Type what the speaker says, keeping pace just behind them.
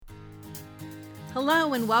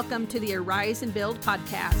Hello and welcome to the Arise and Build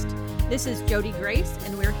podcast. This is Jody Grace,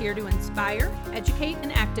 and we're here to inspire, educate,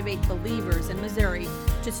 and activate believers in Missouri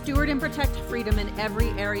to steward and protect freedom in every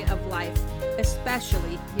area of life,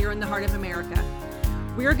 especially here in the heart of America.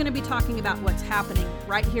 We are going to be talking about what's happening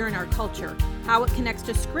right here in our culture, how it connects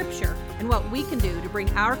to Scripture, and what we can do to bring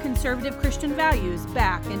our conservative Christian values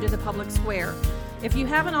back into the public square. If you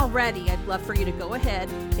haven't already, I'd love for you to go ahead,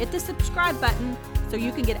 hit the subscribe button so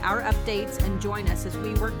you can get our updates and join us as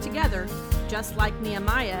we work together, just like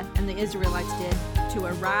Nehemiah and the Israelites did, to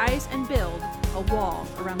arise and build a wall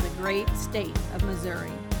around the great state of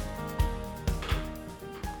Missouri.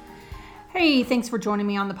 Hey, thanks for joining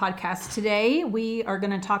me on the podcast today. We are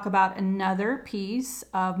going to talk about another piece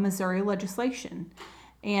of Missouri legislation.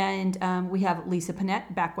 And we have Lisa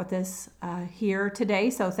Pannett back with us here today.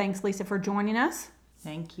 So thanks, Lisa, for joining us.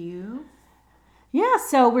 Thank you. Yeah,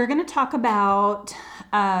 so we're going to talk about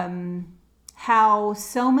how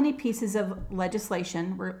so many pieces of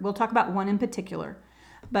legislation, we'll talk about one in particular,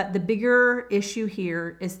 but the bigger issue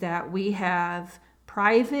here is that we have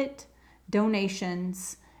private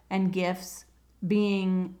donations and gifts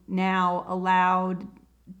being now allowed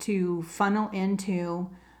to funnel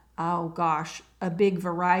into, a big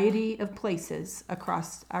variety of places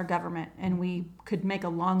across our government, and we could make a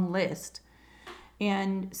long list.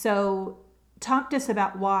 And so talk to us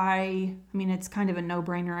about why, it's kind of a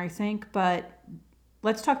no-brainer, I think, but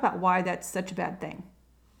let's talk about why that's such a bad thing.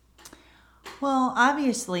 Well,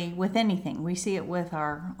 obviously, with anything, we see it with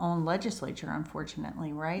our own legislature,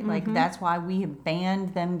 unfortunately, right? Mm-hmm. Like, that's why we have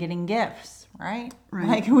banned them getting gifts, right?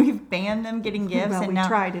 Like, we've banned them getting gifts. Well, we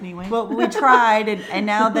tried anyway. Well, we tried, and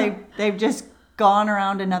now they've just gone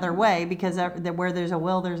around another way, because where there's a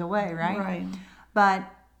will, there's a way, right? Right. But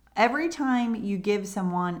every time you give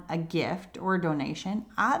someone a gift or a donation,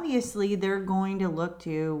 obviously they're going to look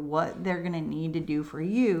to what they're going to need to do for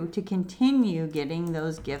you to continue getting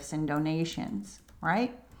those gifts and donations,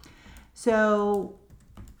 right? So,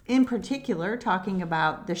 in particular, talking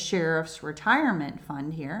about the sheriff's retirement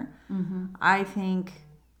fund here, I think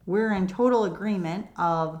we're in total agreement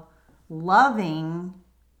of loving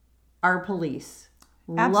our police,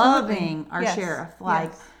 loving our sheriff.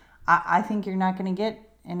 I think you're not going to get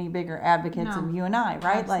any bigger advocates than you and I,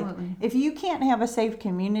 right? Absolutely. Like, if you can't have a safe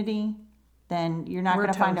community, then you're not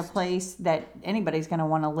going to find a place that anybody's going to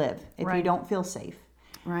want to live if you don't feel safe.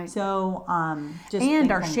 Right. So,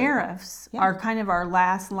 and our sheriffs are kind of our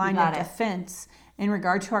last line of defense in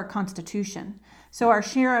regard to our Constitution. So our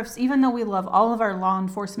sheriffs, even though we love all of our law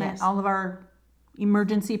enforcement, all of our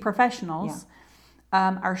emergency professionals,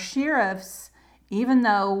 our sheriffs, even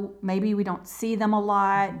though maybe we don't see them a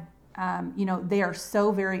lot, they are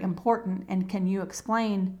so very important. And can you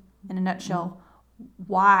explain in a nutshell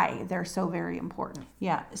why they're so very important?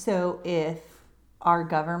 Yeah. So if our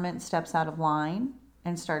government steps out of line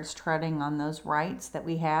and starts treading on those rights that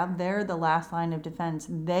we have, they're the last line of defense.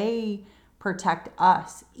 They protect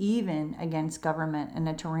us even against government and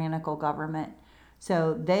a tyrannical government.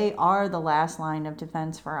 So they are the last line of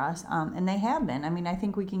defense for us. And they have been. I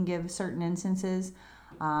think we can give certain instances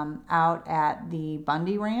out at the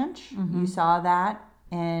Bundy Ranch. You saw that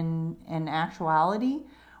in actuality,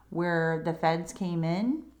 where the feds came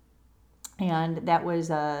in, and that was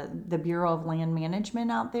the Bureau of Land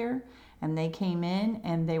Management out there, and they came in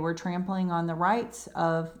and they were trampling on the rights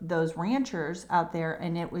of those ranchers out there,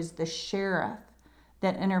 and it was the sheriff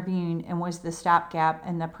that intervened and was the stopgap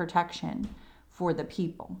and the protection for the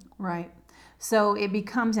people. Right. So it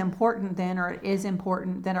becomes important then, or it is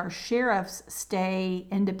important, that our sheriffs stay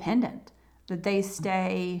independent, that they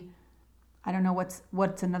stay, I don't know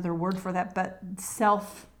what's another word for that, but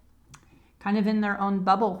kind of in their own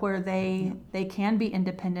bubble, where they can be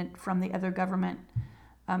independent from the other government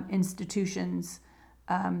institutions,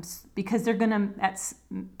 because they're going to,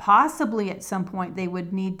 possibly at some point, they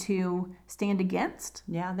would need to stand against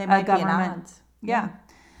they might be at odds. Yeah.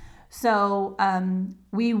 So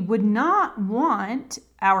we would not want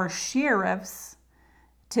our sheriffs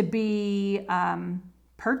to be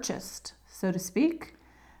purchased, so to speak,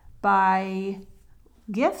 by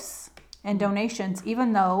gifts and donations,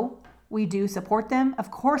 even though we do support them. Of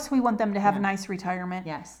course, we want them to have a nice retirement.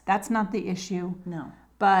 Yes. That's not the issue. No.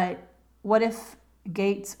 But what if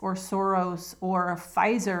Gates or Soros or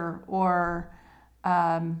Pfizer or,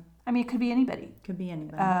 it could be anybody. Could be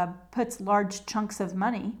anybody. Puts large chunks of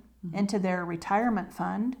money into their retirement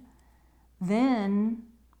fund, then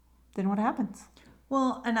what happens?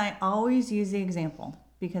 Well, and I always use the example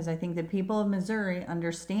because I think the people of Missouri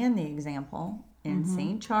understand the example in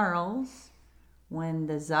St. Charles when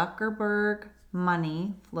the Zuckerberg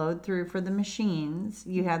money flowed through for the machines.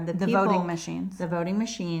 You had the people, voting machines. The voting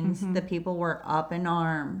machines. The people were up in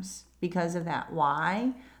arms because of that.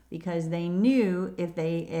 Why? Because they knew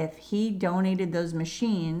if he donated those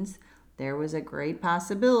machines, there was a great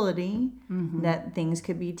possibility that things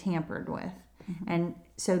could be tampered with. And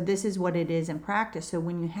so this is what it is in practice. So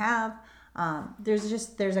when you have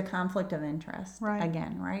there's a conflict of interest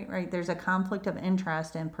again, right? There's a conflict of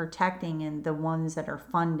interest in protecting and the ones that are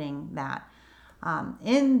funding that.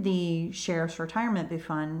 In the Sheriff's Retirement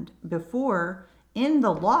Fund, before, in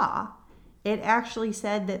the law, it actually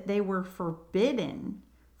said that they were forbidden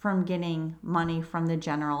from getting money from the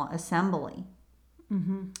General Assembly.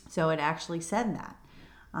 So it actually said that.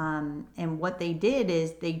 And what they did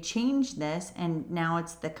is they changed this, and now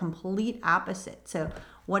it's the complete opposite. So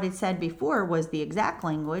what it said before was the exact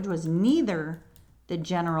language was neither the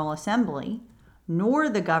General Assembly nor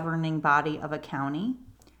the governing body of a county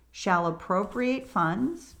shall appropriate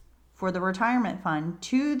funds for the retirement fund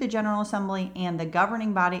to the General Assembly, and the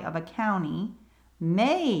governing body of a county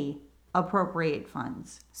may appropriate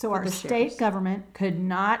funds. So our state government could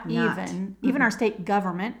not. Even our state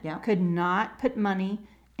government could not put money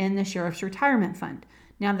in the sheriff's retirement fund.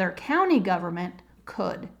 Now their county government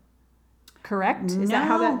could. Correct? Is that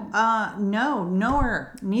how that? No,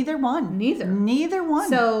 nor neither one. Neither one.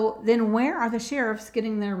 So then, where are the sheriffs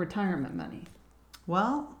getting their retirement money?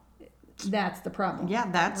 Well, that's the problem. Yeah,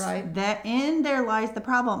 that's right. That in there lies the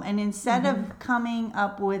problem. And instead of coming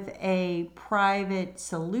up with a private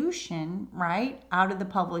solution, right, out of the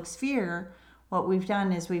public sphere, what we've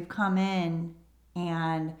done is we've come in,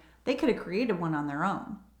 and they could have created one on their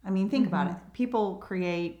own. I mean, think about it. People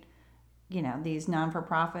create, these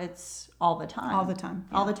non-for-profits all the time.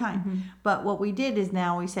 But what we did is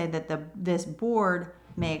now we say that this board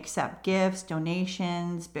may accept gifts,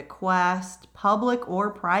 donations, bequests, public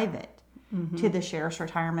or private, to the Sheriff's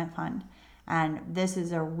Retirement Fund. And this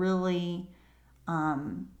is a really,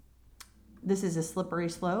 this is a slippery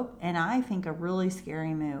slope, and I think a really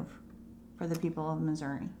scary move for the people of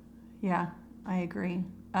Missouri. Yeah, I agree.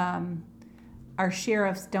 Our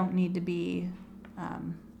sheriffs don't need to be...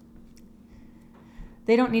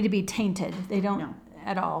 they don't need to be tainted. They don't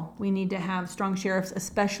at all. We need to have strong sheriffs,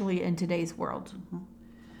 especially in today's world.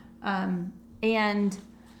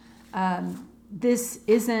 This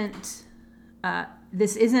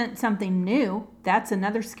isn't something new. That's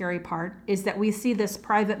another scary part, is that we see this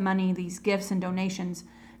private money, these gifts and donations,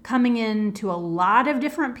 coming into a lot of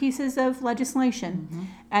different pieces of legislation.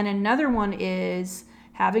 And another one is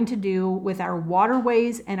having to do with our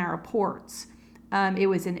waterways and our ports. It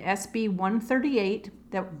was in SB 138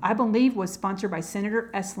 that I believe was sponsored by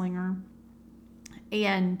Senator Esslinger.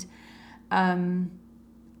 And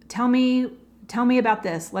tell me about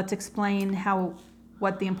this. Let's explain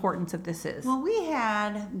what the importance of this is. Well, we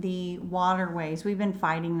had the waterways. We've been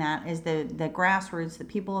fighting that as the grassroots, the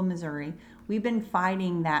people of Missouri. We've been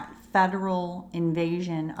fighting that federal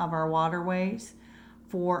invasion of our waterways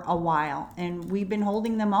for a while, and we've been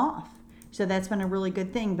holding them off. So that's been a really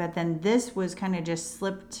good thing. But then this was kind of just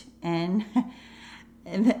slipped in.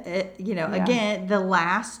 And, again, the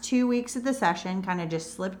last 2 weeks of the session kind of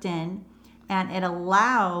just slipped in. And it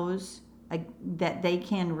allows that they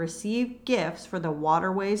can receive gifts for the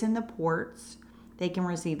waterways and the ports. They can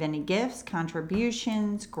receive any gifts,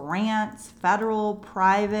 contributions, grants, federal,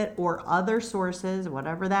 private, or other sources,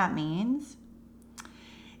 whatever that means.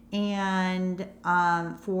 And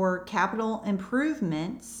for capital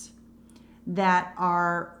improvements that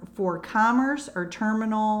are for commerce or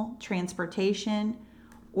terminal transportation,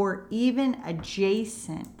 or even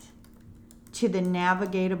adjacent to the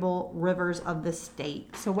navigable rivers of the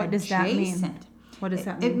state. So what does that mean? What does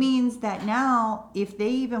that mean? It means that now, if they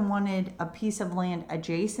even wanted a piece of land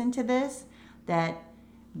adjacent to this, that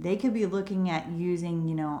they could be looking at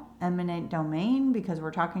using, eminent domain, because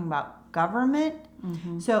we're talking about government.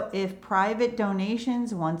 So if private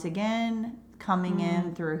donations, once again, coming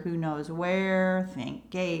in through who knows where, think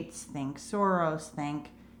Gates, think Soros,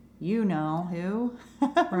 think you know who.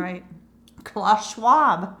 Right. Klaus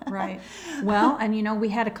Schwab. Right. Well, and we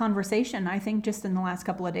had a conversation, I think just in the last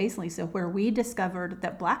couple of days, Lisa, where we discovered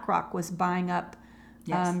that BlackRock was buying up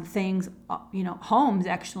things, homes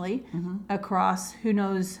actually, across who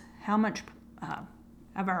knows how much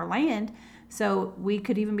of our land. So we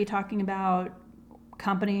could even be talking about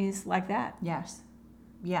companies like that. Yes.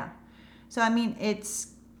 Yeah. So, it's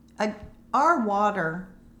our water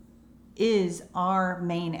is our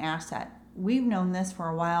main asset. We've known this for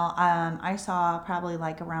a while. I saw probably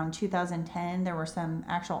around 2010, there were some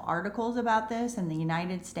actual articles about this in the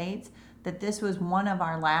United States, that this was one of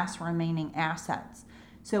our last remaining assets.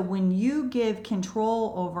 So when you give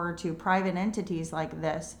control over to private entities like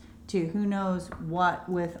this, to who knows what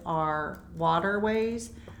with our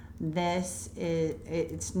waterways,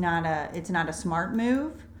 it's not a smart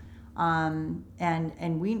move.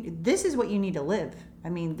 This is what you need to live. I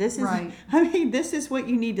mean, this is what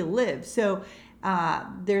you need to live. So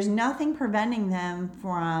there's nothing preventing them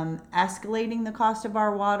from escalating the cost of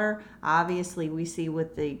our water. Obviously, we see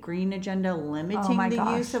with the green agenda limiting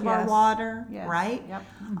use of our water, right? Yep.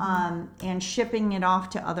 And shipping it off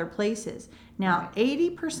to other places. Now,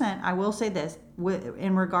 80%, I will say this,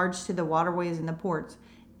 in regards to the waterways and the ports,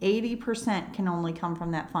 80% can only come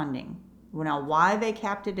from that funding. Now, why they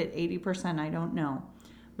capped it at 80%, I don't know.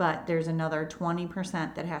 But there's another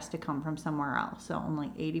 20% that has to come from somewhere else. So only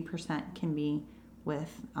 80% can be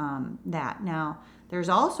with that. Now, there's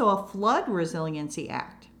also a Flood Resiliency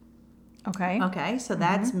Act. Okay, so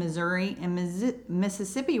that's Missouri and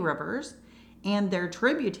Mississippi rivers and their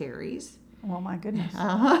tributaries. Oh my goodness.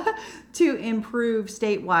 To improve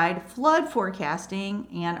statewide flood forecasting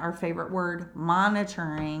and our favorite word,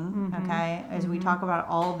 monitoring. Okay, as we talk about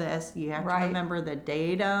all this, you have to remember the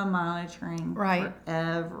data monitoring for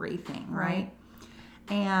everything, right?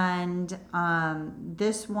 And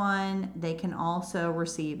this one, they can also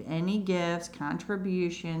receive any gifts,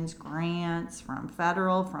 contributions, grants from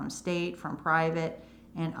federal, from state, from private,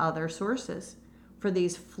 and other sources for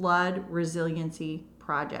these flood resiliency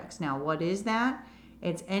projects. Now, what is that?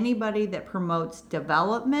 It's anybody that promotes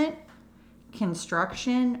development,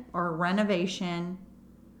 construction, or renovation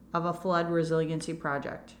of a flood resiliency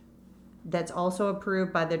project that's also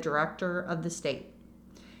approved by the director of the state.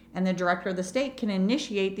 And the director of the state can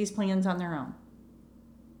initiate these plans on their own.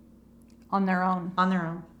 On their own? On their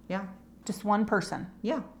own, yeah. Just one person?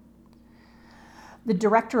 Yeah. The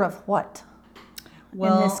director of what?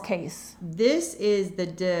 Well, in this case, this is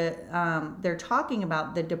they're talking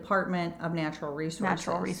about the Department of Natural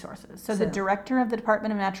Resources. So the director of the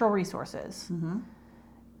Department of Natural Resources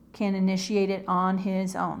can initiate it on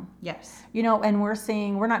his own. Yes. You know, and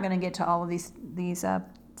we're not going to get to all of these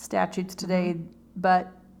statutes today,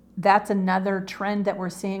 but that's another trend that we're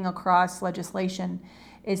seeing across legislation,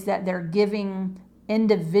 is that they're giving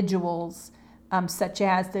individuals, such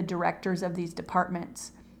as the directors of these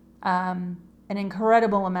departments, an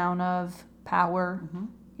incredible amount of power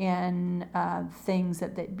and things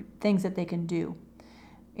that they can do,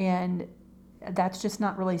 and that's just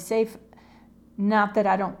not really safe. Not that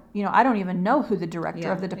I don't even know who the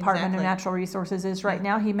director of the Department of Natural Resources is right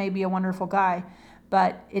now. He may be a wonderful guy,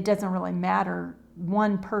 but it doesn't really matter.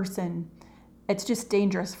 One person, it's just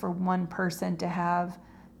dangerous for one person to have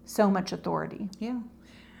so much authority. Yeah.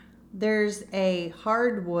 There's a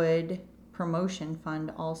hardwood promotion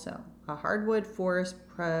fund also. A hardwood forest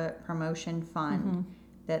promotion fund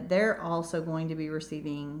that they're also going to be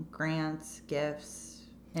receiving grants, gifts,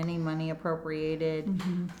 any money appropriated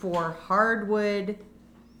for hardwood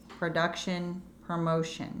production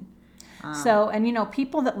promotion. So, and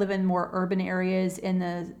people that live in more urban areas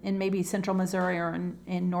in maybe central Missouri or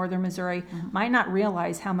in northern Missouri might not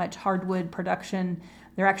realize how much hardwood production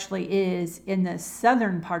there actually is in the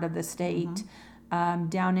southern part of the state.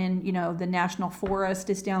 Down in, the National Forest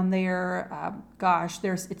is down there.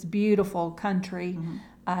 It's beautiful country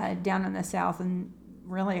down in the south and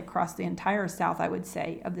really across the entire south, I would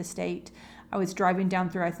say, of the state. I was driving down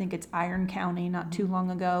through, I think it's Iron County not too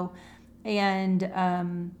long ago,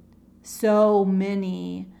 and so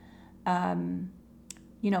many,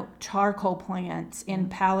 charcoal plants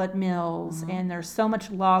and pallet mills, and there's so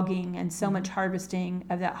much logging and so much harvesting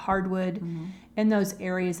of that hardwood in those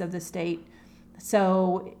areas of the state.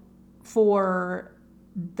 So for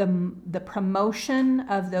the promotion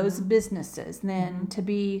of those businesses then to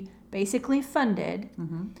be basically funded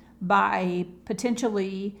by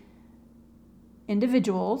potentially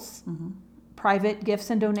individuals, private gifts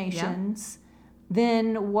and donations,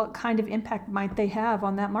 then what kind of impact might they have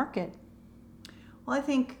on that market? Well, I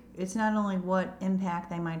think it's not only what impact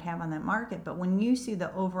they might have on that market, but when you see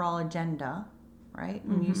the overall agenda, right?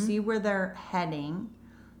 When you see where they're heading,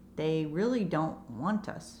 they really don't want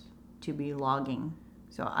us to be logging.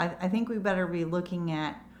 So I think we better be looking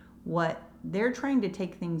at what they're trying to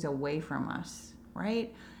take things away from us,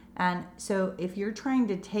 right? And so if you're trying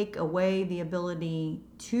to take away the ability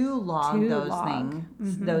to log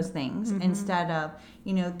those things instead of,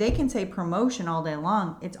 they can say promotion all day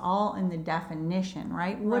long. It's all in the definition,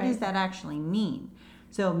 right? What does that actually mean?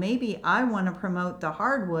 So maybe I want to promote the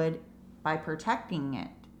hardwood by protecting it.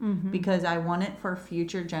 because I want it for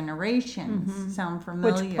future generations. Sound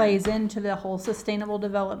familiar? Which plays into the whole sustainable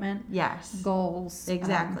development goals.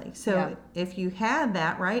 Exactly. So if you had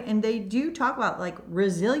that, right, and they do talk about like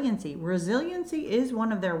resiliency. Resiliency is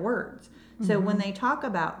one of their words. So when they talk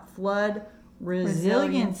about flood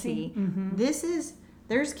resiliency.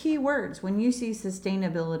 There's key words. When you see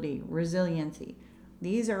sustainability, resiliency,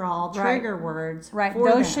 these are all trigger words. Right.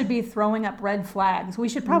 Those should be throwing up red flags. We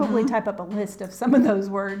should probably type up a list of some of those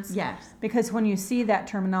words. Yes. Because when you see that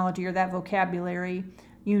terminology or that vocabulary,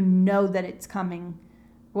 you know that it's coming.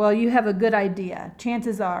 Well, you have a good idea.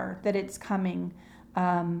 Chances are that it's coming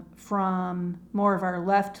from more of our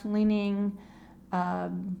left-leaning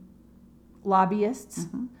lobbyists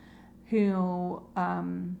who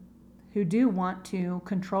do want to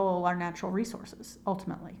control our natural resources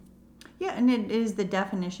ultimately. Yeah, and it is the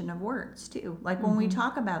definition of words too. Like when we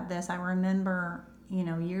talk about this, I remember,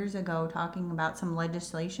 years ago talking about some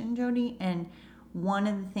legislation, Jody, and one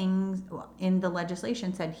of the things in the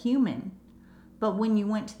legislation said human. But when you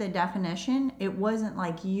went to the definition, it wasn't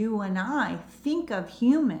like you and I think of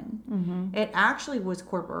human. It actually was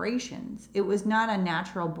corporations. It was not a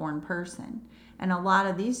natural born person. And a lot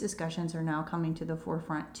of these discussions are now coming to the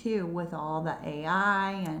forefront too with all the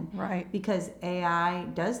AI and because AI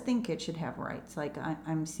does think it should have rights. Like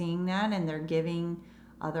I'm seeing that, and they're giving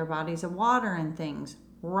other bodies of water and things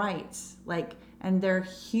rights, and they're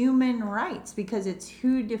human rights because it's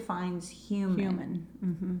who defines human.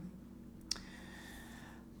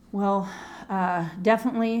 Well,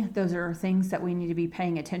 definitely those are things that we need to be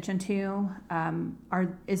paying attention to.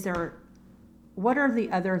 What are the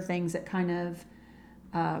other things that kind of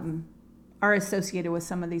are associated with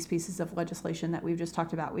some of these pieces of legislation that we've just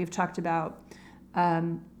talked about? We've talked about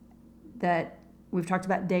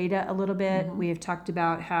data a little bit. We have talked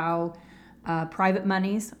about how private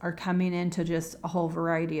monies are coming into just a whole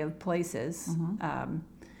variety of places.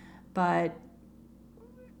 But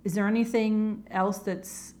is there anything else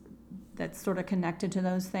that's sort of connected to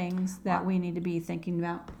those things that we need to be thinking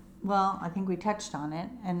about? Well, I think we touched on it,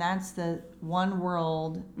 and that's the one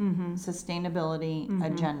world sustainability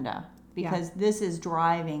agenda, because this is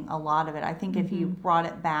driving a lot of it. I think if you brought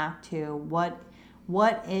it back to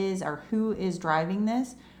what is or who is driving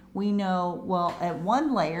this, we know, well, at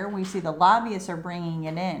one layer, we see the lobbyists are bringing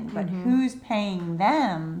it in, but who's paying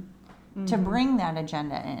them to bring that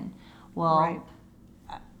agenda in? Well,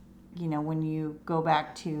 when you go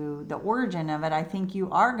back to the origin of it, I think you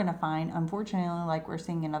are going to find, unfortunately, like we're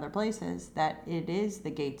seeing in other places, that it is the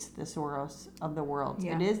Gates, the Soros of the world.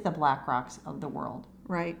 It is the BlackRocks of the world.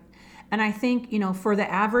 Right. And I think, for the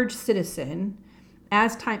average citizen,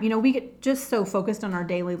 as time, we get just so focused on our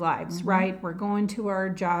daily lives, right? We're going to our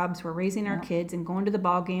jobs, we're raising our kids and going to the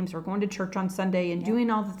ball games, we're going to church on Sunday and doing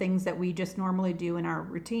all the things that we just normally do in our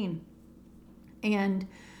routine. And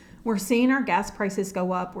we're seeing our gas prices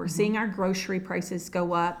go up. We're seeing our grocery prices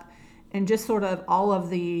go up, and just sort of all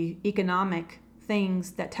of the economic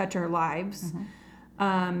things that touch our lives.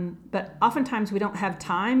 But oftentimes we don't have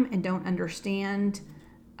time and don't understand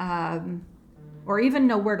or even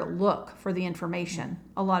know where to look for the information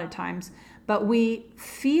a lot of times. But we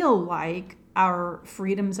feel like our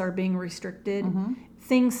freedoms are being restricted.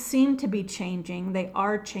 Things seem to be changing. They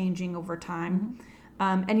are changing over time.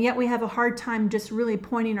 And yet we have a hard time just really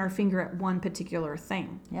pointing our finger at one particular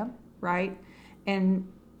thing. Right?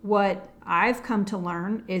 And what I've come to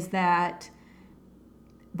learn is that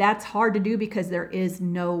that's hard to do because there is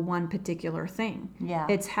no one particular thing.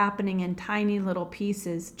 It's happening in tiny little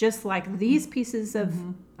pieces, just like these pieces of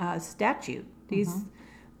statute,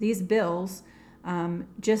 these bills,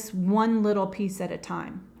 just one little piece at a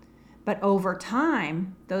time. But over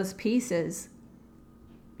time, those pieces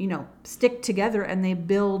stick together, and they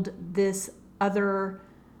build a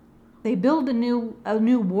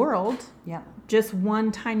new world, just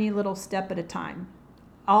one tiny little step at a time,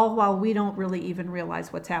 all while we don't really even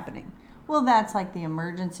realize what's happening. Well, that's like the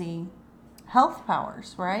emergency health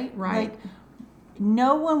powers, right? Right. Like,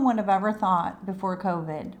 no one would have ever thought before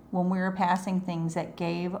COVID, when we were passing things that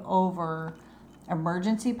gave over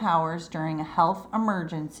emergency powers during a health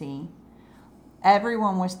emergency,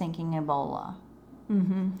 everyone was thinking Ebola.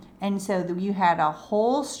 And so you had a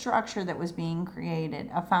whole structure that was being created,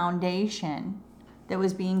 a foundation that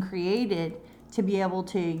was being created to be able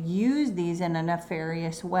to use these in a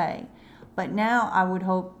nefarious way. But now I would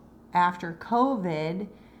hope after COVID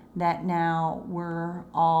that now we're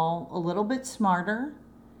all a little bit smarter,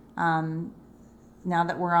 now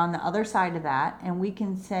that we're on the other side of that, and we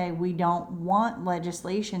can say we don't want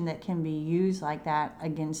legislation that can be used like that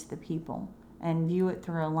against the people, and view it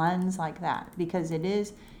through a lens like that, because it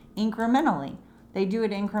is incrementally. They do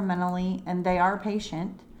it incrementally, and they are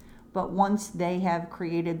patient. But once they have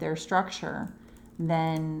created their structure,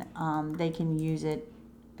 then they can use it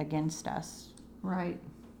against us. Right.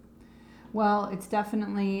 Well, it's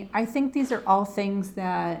definitely, I think these are all things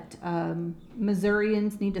that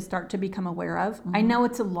Missourians need to start to become aware of. Mm-hmm. I know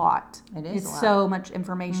it's a lot. It is It's so much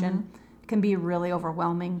information. Mm-hmm. It can be really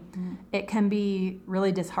overwhelming. Mm-hmm. It can be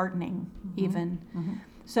really disheartening, even. Mm-hmm.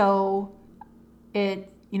 So I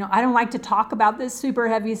don't like to talk about this super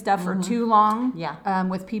heavy stuff for too long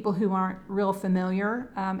with people who aren't real familiar,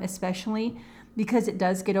 especially because it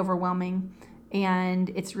does get overwhelming, and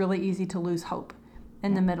it's really easy to lose hope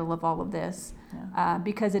in the middle of all of this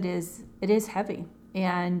because it is heavy,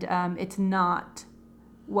 and it's not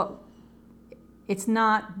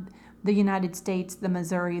the United States, the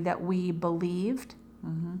Missouri that we believed.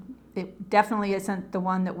 Mm-hmm. It definitely isn't the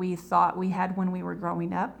one that we thought we had when we were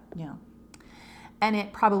growing up. Yeah. And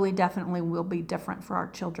it probably definitely will be different for our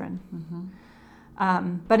children.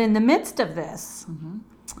 Mm-hmm. But in the midst of this,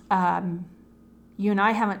 you and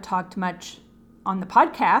I haven't talked much on the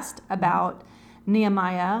podcast about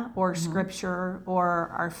Nehemiah or Scripture or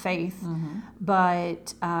our faith. Mm-hmm.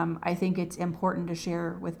 But I think it's important to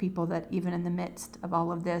share with people that even in the midst of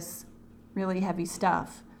all of this really heavy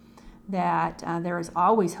stuff, that there is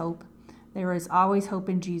always hope. There is always hope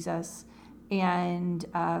in Jesus. And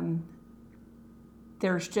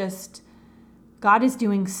there's just, God is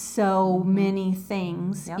doing so many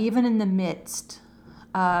things, even in the midst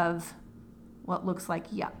of what looks like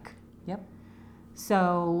yuck. Yep.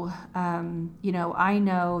 So, I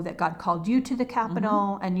know that God called you to the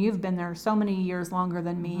Capitol, and you've been there so many years longer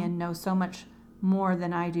than me and know so much more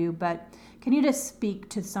than I do. But can you just speak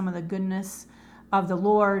to some of the goodness of the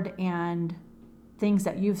Lord and things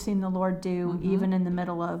that you've seen the Lord do, even in the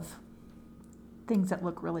middle of things that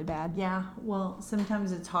look really bad? Yeah, well,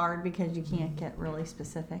 sometimes it's hard because you can't get really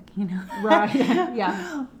specific, Right,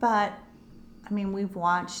 yeah. But, we've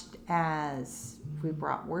watched as we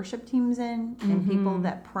brought worship teams in and people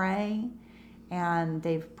that pray, and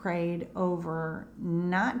they've prayed over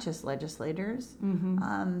not just legislators,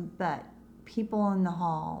 but people in the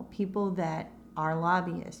hall, people that are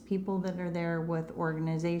lobbyists, people that are there with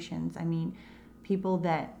organizations. People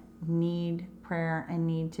that need prayer and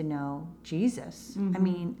need to know Jesus.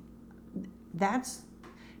 That's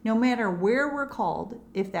no matter where we're called,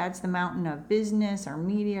 if that's the mountain of business or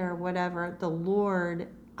media or whatever, the Lord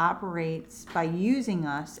operates by using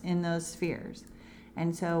us in those spheres.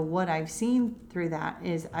 And so what I've seen through that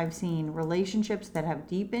is I've seen relationships that have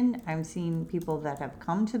deepened. I've seen people that have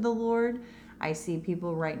come to the Lord. I see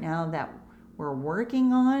people right now that we're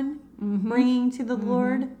working on bringing to the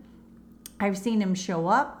Lord. I've seen him show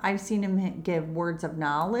up. I've seen him give words of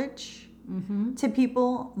knowledge to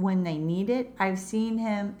people when they need it. I've seen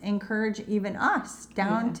him encourage even us,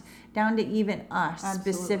 down to even us.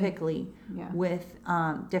 Absolutely. Specifically with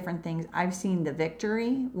different things. I've seen the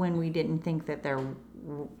victory when we didn't think that there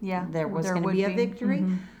was going to be a victory.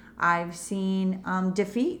 I've seen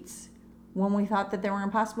defeats when we thought that they were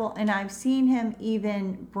impossible. And I've seen him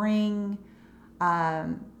even bring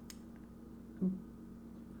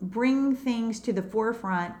things to the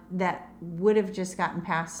forefront that would have just gotten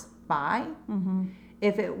passed by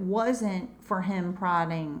if it wasn't for him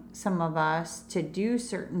prodding some of us to do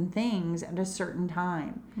certain things at a certain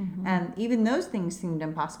time. And even those things seemed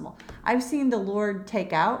impossible. I've seen the Lord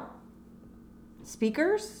take out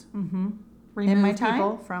speakers remove in my time.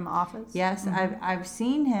 People from office. Yes, I've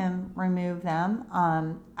seen him remove them.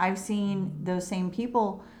 I've seen those same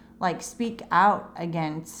people speak out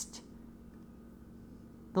against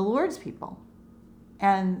the Lord's people,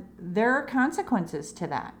 and there are consequences to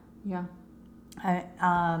that. Yeah.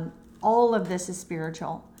 All of this is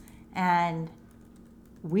spiritual, and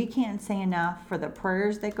we can't say enough for the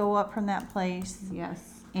prayers that go up from that place.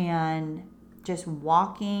 Yes. And just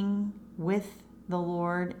walking with the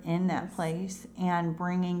Lord in that place and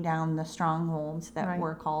bringing down the strongholds that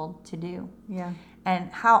we're called to do. Yeah.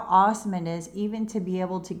 And how awesome it is even to be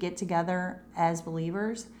able to get together as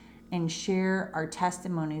believers and share our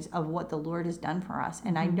testimonies of what the Lord has done for us.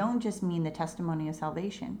 And I don't just mean the testimony of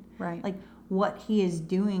salvation. Right. What he is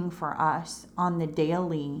doing for us on the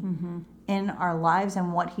daily in our lives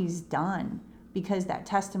and what he's done, because that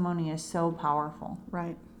testimony is so powerful.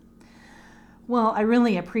 Right. Well, I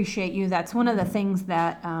really appreciate you. That's one of the things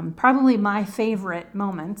that probably my favorite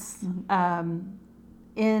moments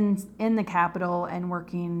in the Capitol and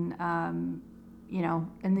working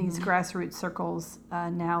in these grassroots circles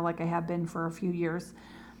now, like I have been for a few years.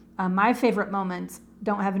 My favorite moments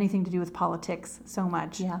don't have anything to do with politics so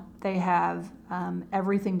much. Yeah. They have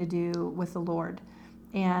everything to do with the Lord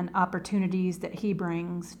and opportunities that he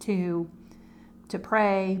brings to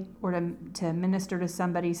pray or to minister to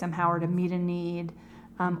somebody somehow, or to meet a need,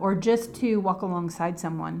 or just to walk alongside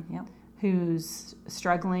someone who's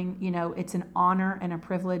struggling. It's an honor and a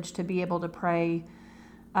privilege to be able to pray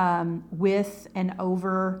with and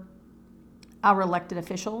over our elected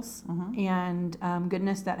officials. And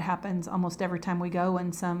goodness, that happens almost every time we go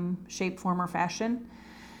in some shape, form, or fashion.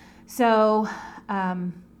 So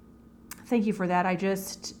thank you for that. I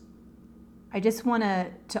just want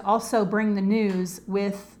to also bring the news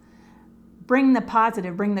bring the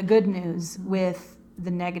positive, bring the good news with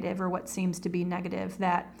the negative, or what seems to be negative,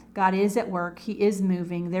 that God is at work. He is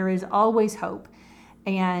moving. There is always hope.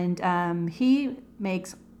 And he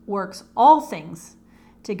works all things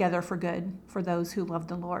together for good for those who love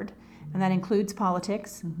the Lord. And that includes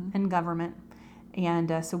politics and government.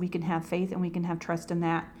 And so we can have faith and we can have trust in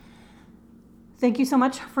that. Thank you so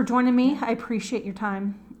much for joining me. I appreciate your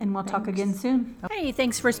time, and we'll talk again soon. Hey,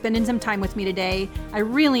 thanks for spending some time with me today. I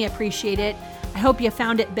really appreciate it. I hope you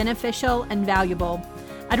found it beneficial and valuable.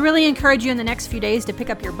 I'd really encourage you in the next few days to pick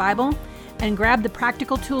up your Bible and grab the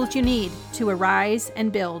practical tools you need to arise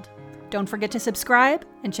and build. Don't forget to subscribe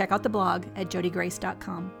and check out the blog at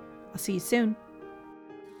jodygrace.com. I'll see you soon.